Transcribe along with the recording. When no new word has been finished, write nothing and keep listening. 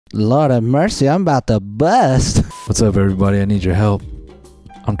Lord have mercy, I'm about to bust. What's up, everybody? I need your help.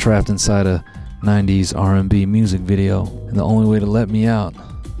 I'm trapped inside a 90s R&B music video, and the only way to let me out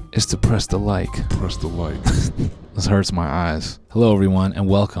is to press the like. Press the like. This hurts my eyes. Hello, everyone, and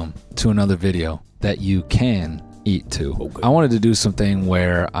welcome to another video that you can eat to. Okay. I wanted to do something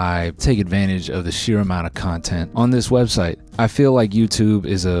where I take advantage of the sheer amount of content on this website. I feel like YouTube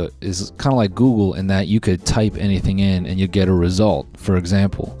is kind of like Google in that you could type anything in and you get a result. For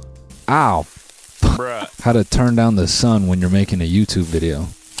example, ow, how to turn down the sun when you're making a YouTube video.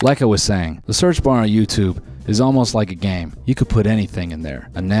 Like I was saying, the search bar on YouTube is almost like a game. You could put anything in there,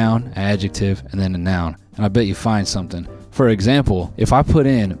 a noun, an adjective, and then a noun, and I bet you find something. For example, if I put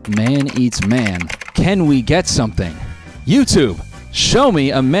in man eats man, can we get something? YouTube, show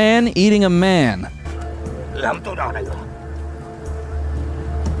me a man eating a man.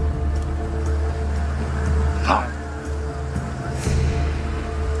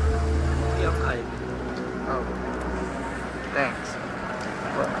 Thanks.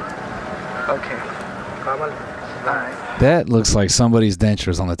 Okay. Alright. That looks like somebody's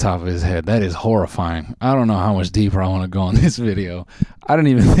dentures on the top of his head. That is horrifying. I don't know how much deeper I want to go on this video. I didn't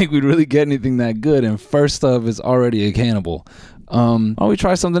even think we'd really get anything that good, and first up, it's already a cannibal. Why don't we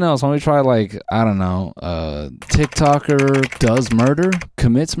try something else? Why don't we try, like, I don't know, TikToker does murder,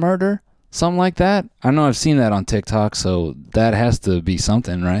 commits murder? Something like that? I know I've seen that on TikTok, so that has to be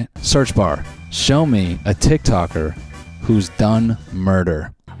something, right? Search bar, show me a TikToker who's done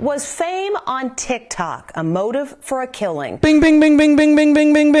murder. Was fame on TikTok a motive for a killing? Bing, bing, bing, bing, bing, bing,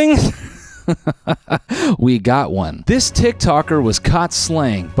 bing, bing, bing. We got one. This TikToker was caught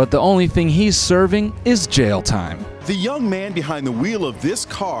slaying, but the only thing he's serving is jail time. The young man behind the wheel of this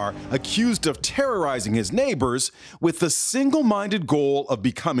car, accused of terrorizing his neighbors with the single-minded goal of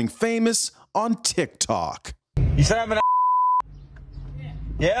becoming famous on TikTok. You said I'm an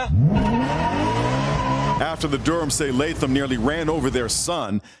yeah? After the Durham say Latham nearly ran over their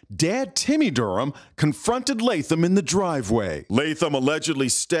son, Dad Timmy Durham confronted Latham in the driveway. Latham allegedly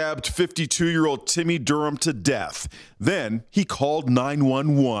stabbed 52-year-old Timmy Durham to death. Then he called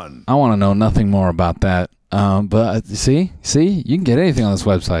 911. I want to know nothing more about that. But see, you can get anything on this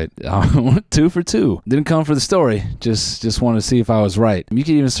website. 2 for 2. Didn't come for the story. Just wanted to see if I was right. You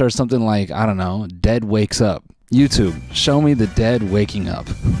could even search something like, I don't know, dead wakes up. YouTube, show me the dead waking up.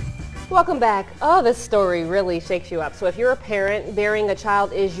 Welcome back. Oh, this story really shakes you up. So if you're a parent, burying a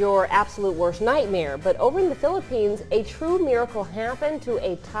child is your absolute worst nightmare. But over in the Philippines, a true miracle happened to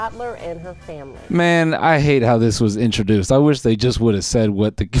a toddler and her family. Man, I hate how this was introduced. I wish they just would have said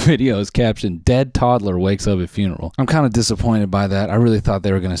what the video is captioned. Dead toddler wakes up at funeral. I'm kind of disappointed by that. I really thought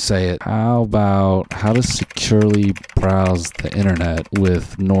they were going to say it. How about how to securely browse the internet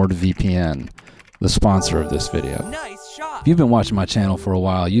with NordVPN? The sponsor of this video. Nice shot. If you've been watching my channel for a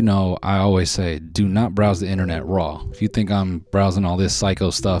while, you know I always say, do not browse the internet raw. If you think I'm browsing all this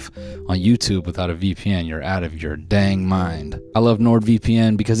psycho stuff on YouTube without a VPN, you're out of your dang mind. I love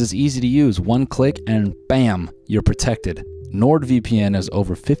NordVPN because it's easy to use. One click and bam, you're protected. NordVPN has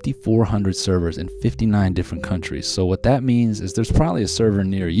over 5,400 servers in 59 different countries. So what that means is there's probably a server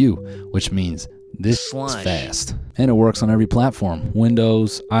near you, which means this is fast. And it works on every platform.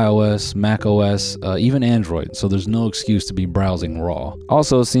 Windows, iOS, macOS, even Android. So there's no excuse to be browsing raw.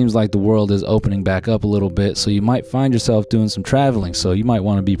 Also, it seems like the world is opening back up a little bit, so you might find yourself doing some traveling. So you might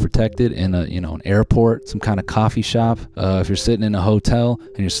want to be protected in a, an airport, some kind of coffee shop. If you're sitting in a hotel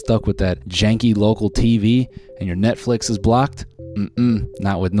and you're stuck with that janky local TV and your Netflix is blocked,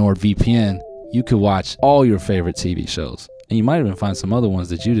 not with NordVPN. You could watch all your favorite TV shows. And you might even find some other ones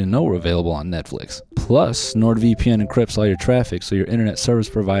that you didn't know were available on Netflix. Plus, NordVPN encrypts all your traffic so your internet service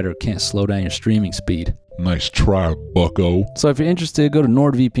provider can't slow down your streaming speed. Nice try, bucko. So if you're interested, go to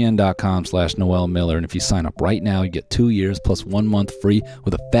nordvpn.com/Noel Miller, and if you sign up right now, you get 2 years plus 1 month free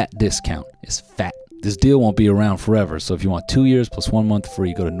with a fat discount. It's fat. This deal won't be around forever, so if you want 2 years plus 1 month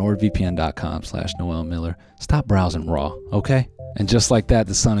free, go to nordvpn.com/Noel Miller. Stop browsing raw, okay? And just like that,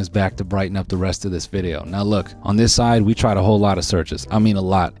 the sun is back to brighten up the rest of this video. Now look, on this side, we tried a whole lot of searches. I mean a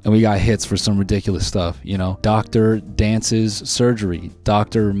lot. And we got hits for some ridiculous stuff, Doctor dances surgery.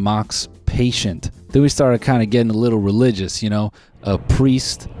 Doctor mocks patient. Then we started kind of getting a little religious, A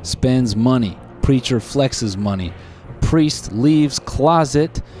priest spends money. Preacher flexes money. Priest leaves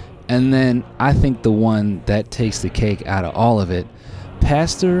closet. And then I think the one that takes the cake out of all of it,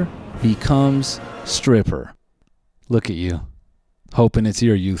 pastor becomes stripper. Look at you. Hoping it's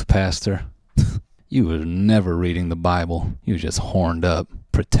your youth pastor. You were never reading the Bible. You were just horned up,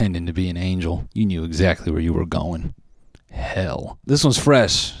 pretending to be an angel. You knew exactly where you were going. hell. This one's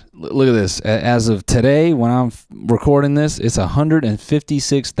fresh. Look at this. As of today, when I'm recording this, it's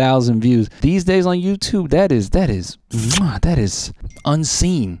 156,000 views. These days on YouTube, that is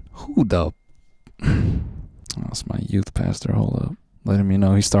unseen. Who the? That's my youth pastor. Hold up. Letting me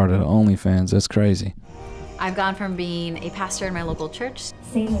know he started OnlyFans. That's crazy. I've gone from being a pastor in my local church,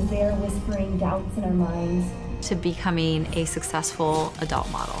 Satan is there whispering doubts in our minds, to becoming a successful adult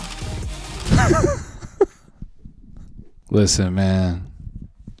model. Listen, man.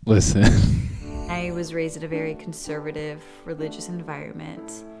 Listen. I was raised in a very conservative religious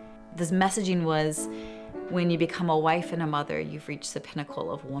environment. This messaging was, when you become a wife and a mother, you've reached the pinnacle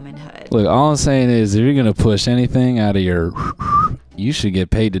of womanhood. Look, all I'm saying is, if you're gonna push anything out of your, you should get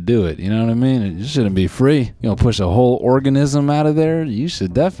paid to do it. You know what I mean? It shouldn't be free. You know, push a whole organism out of there, you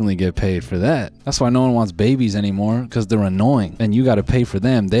should definitely get paid for that. That's why no one wants babies anymore, because they're annoying, and you got to pay for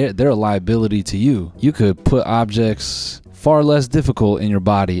them. They're a liability to you. You could put objects far less difficult in your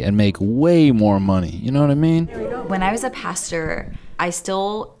body and make way more money. You know what I mean? When I was a pastor, I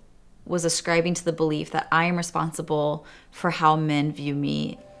still was ascribing to the belief that I am responsible for how men view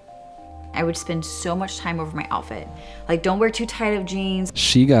me. I would spend so much time over my outfit. Like, don't wear too tight of jeans.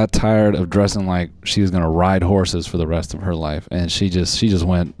 She got tired of dressing like she was gonna ride horses for the rest of her life, and she just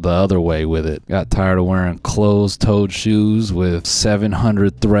went the other way with it. Got tired of wearing closed-toed shoes with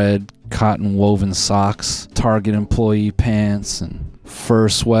 700 thread cotton woven socks, Target employee pants, and fur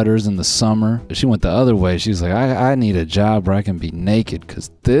sweaters in the summer. She went the other way. She's like, I need a job where I can be naked,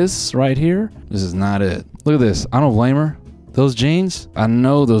 because this right here, this is not it. Look at this. I don't blame her. Those jeans, I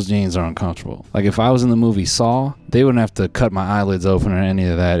know those jeans are uncomfortable. Like, if I was in the movie Saw, they wouldn't have to cut my eyelids open or any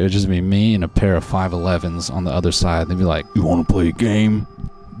of that. It would just be me and a pair of 511s on the other side. They'd be like, you want to play a game?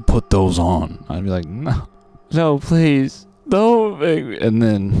 Put those on. I'd be like, no, please. Don't make me. And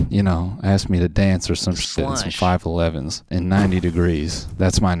then, you know, ask me to dance or some shit in some 511s in 90 degrees.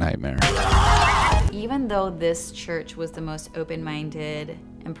 That's my nightmare. Even though this church was the most open-minded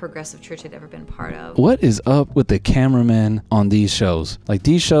and progressive church I'd ever been part of. What is up with the cameramen on these shows? Like,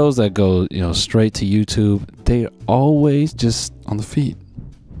 these shows that go, you know, straight to YouTube, they always just on the feet.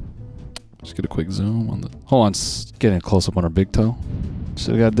 Just get a quick zoom on the, hold on, getting a close up on her big toe.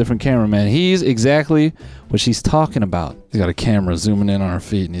 Should've got a different cameraman. He's exactly what she's talking about. He's got a camera zooming in on her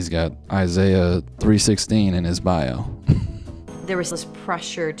feet, and he's got Isaiah 3:16 in his bio. There was this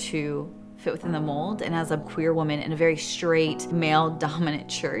pressure to fit within the mold, and as a queer woman in a very straight, male-dominant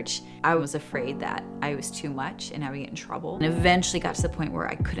church, I was afraid that I was too much and I would get in trouble. And eventually got to the point where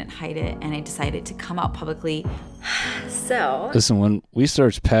I couldn't hide it, and I decided to come out publicly. So, listen, when we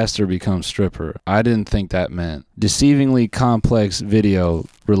searched pastor becomes stripper, I didn't think that meant deceivingly complex video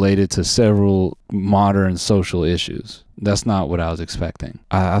related to several modern social issues. That's not what I was expecting.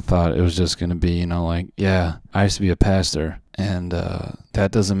 I thought it was just gonna be, you know, like, yeah, I used to be a pastor, and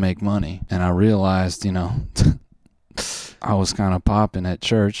that doesn't make money. And I realized, you know, I was kind of popping at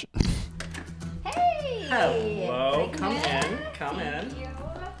church. hey! Hello, come in.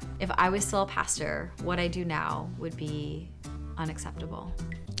 If I was still a pastor, what I do now would be unacceptable.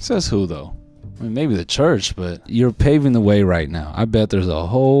 Says who, though? I mean, maybe the church, but you're paving the way right now. I bet there's a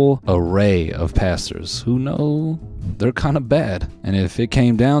whole array of pastors who know they're kind of bad. And if it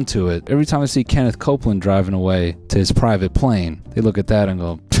came down to it, every time I see Kenneth Copeland driving away to his private plane, they look at that and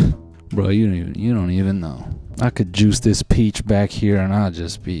go, bro, you don't even know. I could juice this peach back here and I'll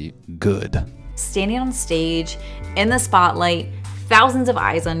just be good. Standing on stage, in the spotlight, thousands of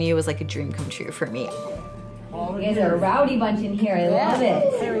eyes on you was like a dream come true for me. You guys are a rowdy bunch in here. I love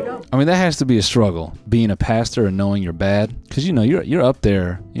it. There we go. I mean, that has to be a struggle, being a pastor and knowing you're bad. Because, you know, you're up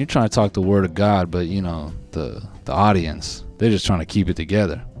there, you're trying to talk the word of God, but, you know, the audience, they're just trying to keep it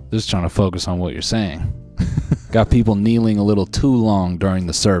together. They're just trying to focus on what you're saying. Got people kneeling a little too long during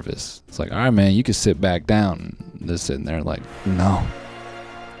the service. It's like, all right, man, you can sit back down. And they're sitting there like, no,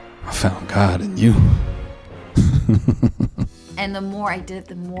 I found God in you. And the more I did it,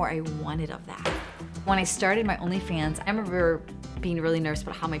 the more I wanted of that. When I started my OnlyFans, I remember being really nervous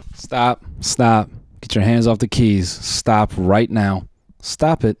about how my... Stop. Get your hands off the keys. Stop right now.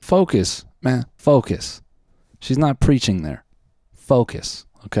 Stop it. Focus, man. Focus. She's not preaching there. Focus,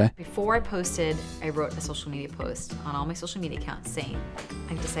 okay? Before I posted, I wrote a social media post on all my social media accounts saying,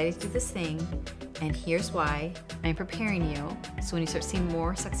 I've decided to do this thing, and here's why. I'm preparing you, so when you start seeing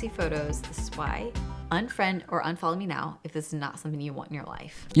more sexy photos, this is why. unfriend or unfollow me now if this is not something you want in your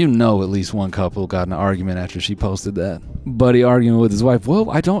life. You know, at least one couple got in an argument after she posted that. Buddy arguing with his wife. Well,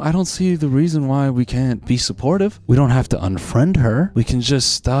 I don't see the reason why we can't be supportive. We don't have to unfriend her. We can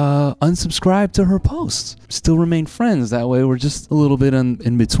just unsubscribe to her posts. Still remain friends. That way we're just a little bit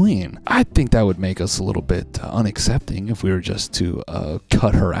in between. I think that would make us a little bit unaccepting if we were just to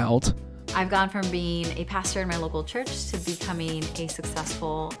cut her out. I've gone from being a pastor in my local church to becoming a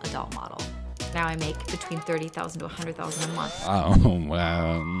successful adult model. Now I make between $30,000 to $100,000 a month. Oh,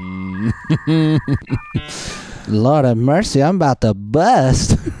 wow. Lord have mercy, I'm about to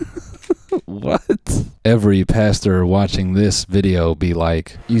bust. What? Every pastor watching this video be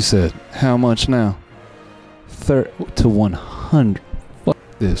like, you said, how much now? 30 to 100. Fuck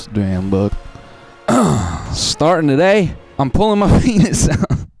this damn book. Starting today, I'm pulling my penis out.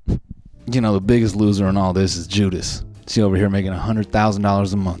 You know, the biggest loser in all this is Judas. She over here making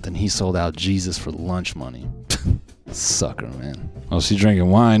 $100,000 a month, and he sold out Jesus for lunch money. Sucker, man. Oh, she's drinking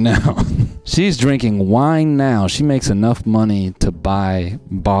wine now. She's drinking wine now. She makes enough money to buy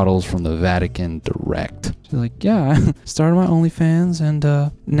bottles from the Vatican direct. She's like, yeah, I started my OnlyFans,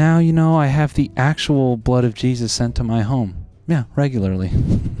 and now, you know, I have the actual blood of Jesus sent to my home. Yeah, regularly.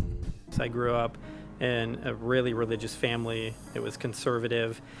 I grew up in a really religious family. It was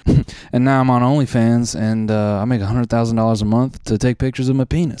conservative. And now I'm on OnlyFans, and I make $100,000 a month to take pictures of my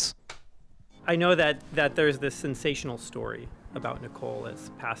penis. I know that there's this sensational story about Nicole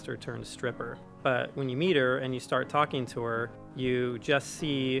as pastor turned stripper. But when you meet her and you start talking to her, you just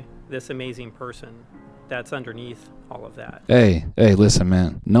see this amazing person that's underneath all of that. Hey, listen,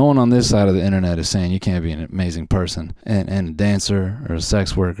 man. No one on this side of the internet is saying you can't be an amazing person and a dancer or a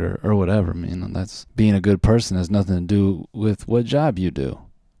sex worker or whatever. I mean, that's being a good person has nothing to do with what job you do.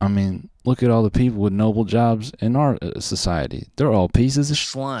 I mean, look at all the people with noble jobs in our society. They're all pieces of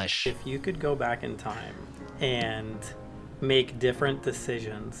slush. If you could go back in time and make different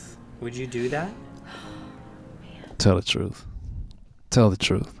decisions, would you do that? Tell the truth. Tell the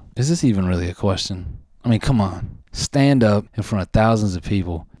truth. Is this even really a question? I mean, come on. Stand up in front of thousands of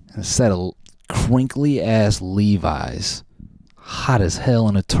people and set a crinkly ass Levi's, hot as hell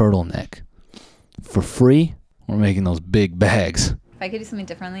in a turtleneck. For free, we're making those big bags. If I could do something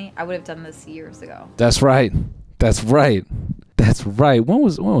differently, I would have done this years ago. That's right. That's right. That's right. When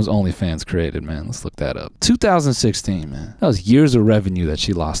was OnlyFans created, man? Let's look that up. 2016, man. That was years of revenue that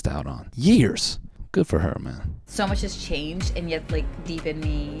she lost out on. Years. Good for her, man. So much has changed, and yet, like, deep in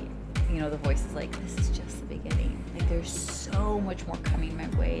me, you know, the voice is like, this is just the beginning. Like, there's so much more coming my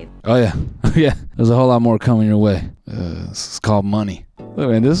way. Oh, yeah. Yeah. There's a whole lot more coming your way. This is called money.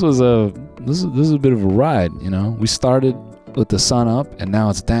 Look, man, this is a bit of a ride, you know? We started with the sun up, and now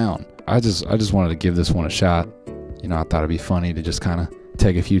it's down. I just wanted to give this one a shot. You know, I thought it'd be funny to just kind of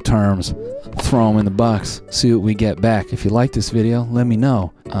take a few terms, throw them in the box, see what we get back. If you like this video, let me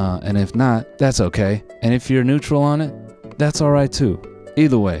know. And if not, that's okay. And if you're neutral on it, that's all right too.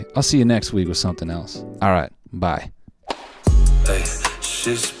 Either way, I'll see you next week with something else. All right, bye. Hey,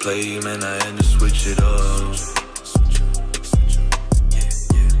 shit's play, man, I had to switch it up.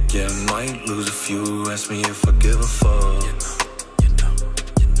 Yeah, might lose a few, ask me if I give a fuck.